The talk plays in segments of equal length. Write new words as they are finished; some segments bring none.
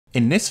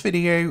In this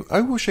video,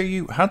 I will show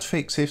you how to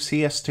fix if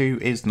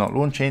CS2 is not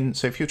launching.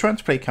 So if you're trying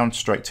to play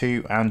Counter-Strike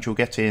 2 and you'll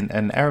get in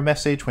an error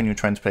message when you're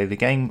trying to play the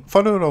game,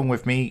 follow along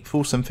with me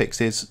for some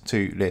fixes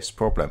to this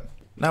problem.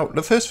 Now,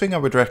 the first thing I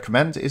would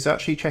recommend is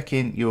actually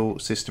checking your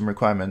system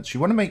requirements. You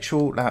want to make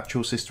sure that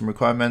your system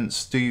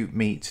requirements do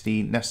meet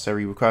the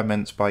necessary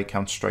requirements by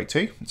Counter-Strike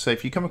 2. So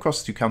if you come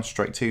across to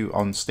Counter-Strike 2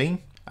 on Steam,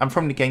 and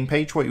from the game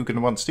page, what you're going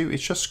to want to do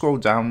is just scroll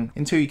down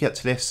until you get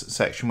to this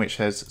section which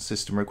says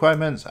system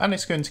requirements, and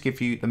it's going to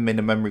give you the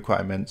minimum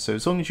requirements. So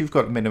as long as you've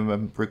got the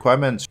minimum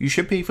requirements, you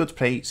should be able to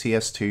play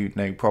CS2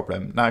 no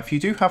problem. Now, if you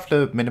do have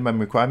the minimum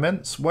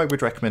requirements, what I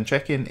would recommend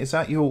checking is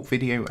that your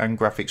video and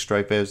graphics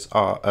drivers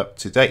are up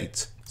to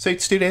date. So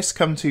to do this,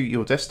 come to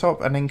your desktop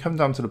and then come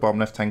down to the bottom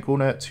left hand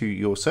corner to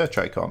your search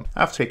icon.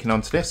 After clicking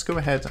onto this, go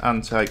ahead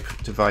and type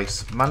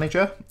device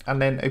manager and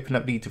then open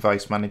up the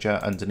device manager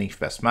underneath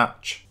best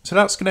match. So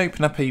that's going to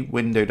open up a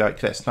window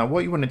like this. Now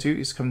what you want to do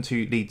is come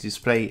to the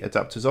display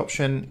adapters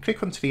option,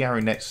 click onto the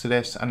arrow next to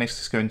this, and this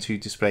is going to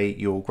display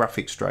your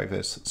graphics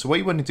drivers. So what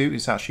you want to do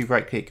is actually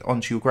right click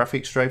onto your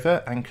graphics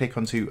driver and click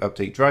onto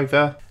update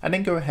driver, and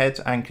then go ahead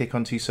and click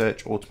onto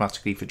search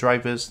automatically for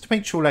drivers to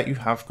make sure that you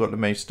have got the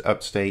most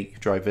up-to-date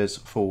drivers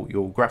for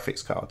your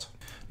graphics card.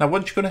 Now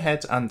once you've gone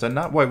ahead and done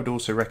that, what I would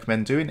also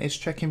recommend doing is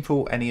checking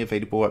for any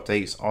available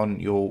updates on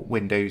your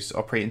Windows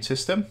operating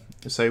system.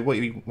 So what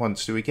you want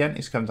to do again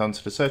is come down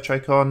to the search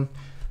icon,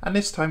 and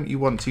this time you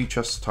want to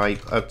just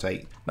type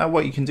update. Now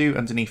what you can do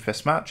underneath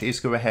best match is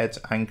go ahead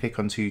and click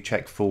onto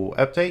check for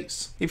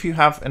updates. If you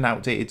have an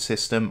outdated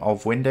system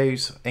of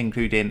Windows,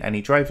 including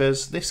any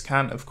drivers, this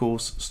can of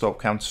course stop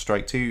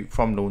Counter-Strike 2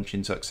 from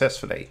launching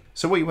successfully.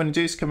 So what you want to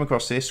do is come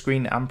across this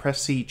screen and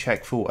press the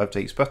check for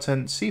updates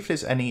button to see if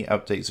there's any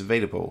updates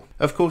available.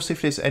 Of course,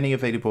 if there's any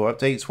available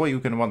updates, what you're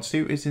going to want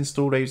to do is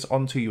install those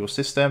onto your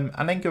system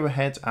and then go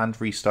ahead and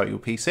restart your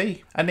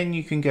PC. And then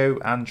you can go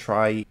and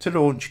try to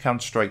launch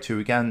Counter-Strike 2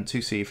 again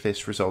to see if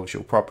this resolves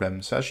your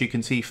problem. So as you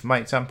can see from my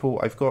example,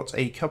 I've got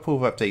a couple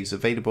of updates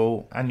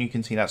available and you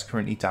can see that's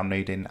currently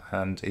downloading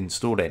and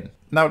installing.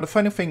 Now the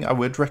final thing I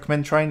would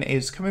recommend trying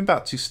is coming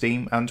back to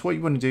Steam, and what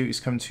you want to do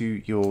is come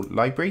to your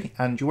library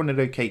and you want to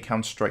locate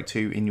Counter-Strike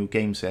 2 in your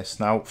games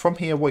list. Now from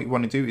here what you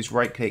want to do is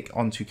right click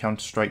onto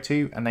Counter-Strike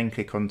 2 and then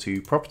click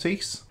onto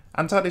properties.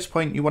 And at this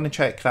point you want to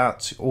check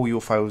that all your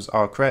files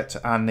are correct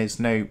and there's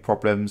no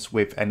problems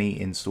with any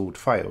installed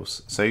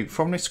files. So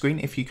from this screen,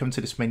 if you come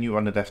to this menu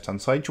on the left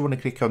hand side, you want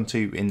to click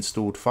onto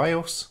installed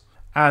files.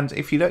 And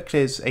if you look,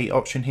 there's a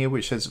option here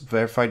which says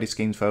verify this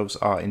game's files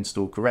are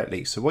installed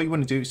correctly. So what you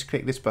want to do is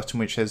click this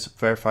button which says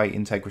verify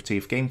integrity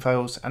of game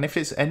files, and if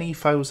there's any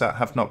files that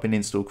have not been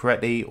installed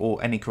correctly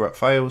or any corrupt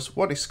files,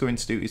 what it's going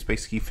to do is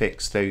basically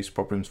fix those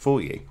problems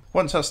for you.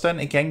 Once that's done,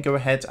 again go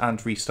ahead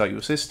and restart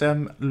your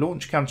system,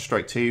 launch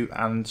Counter-Strike 2,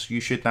 and you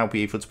should now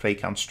be able to play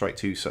Counter-Strike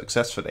 2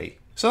 successfully.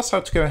 So that's how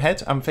to go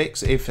ahead and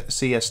fix if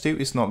CS2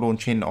 is not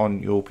launching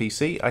on your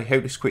PC. I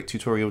hope this quick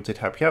tutorial did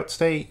help you out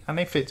today, and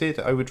if it did,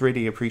 I would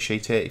really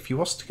appreciate it if you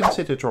was to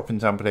consider dropping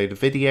down below the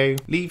video,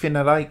 leaving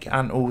a like,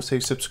 and also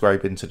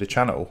subscribing to the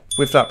channel.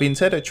 With that being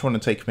said, I just want to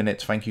take a minute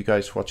to thank you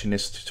guys for watching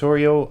this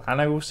tutorial,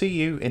 and I will see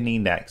you in the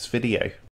next video.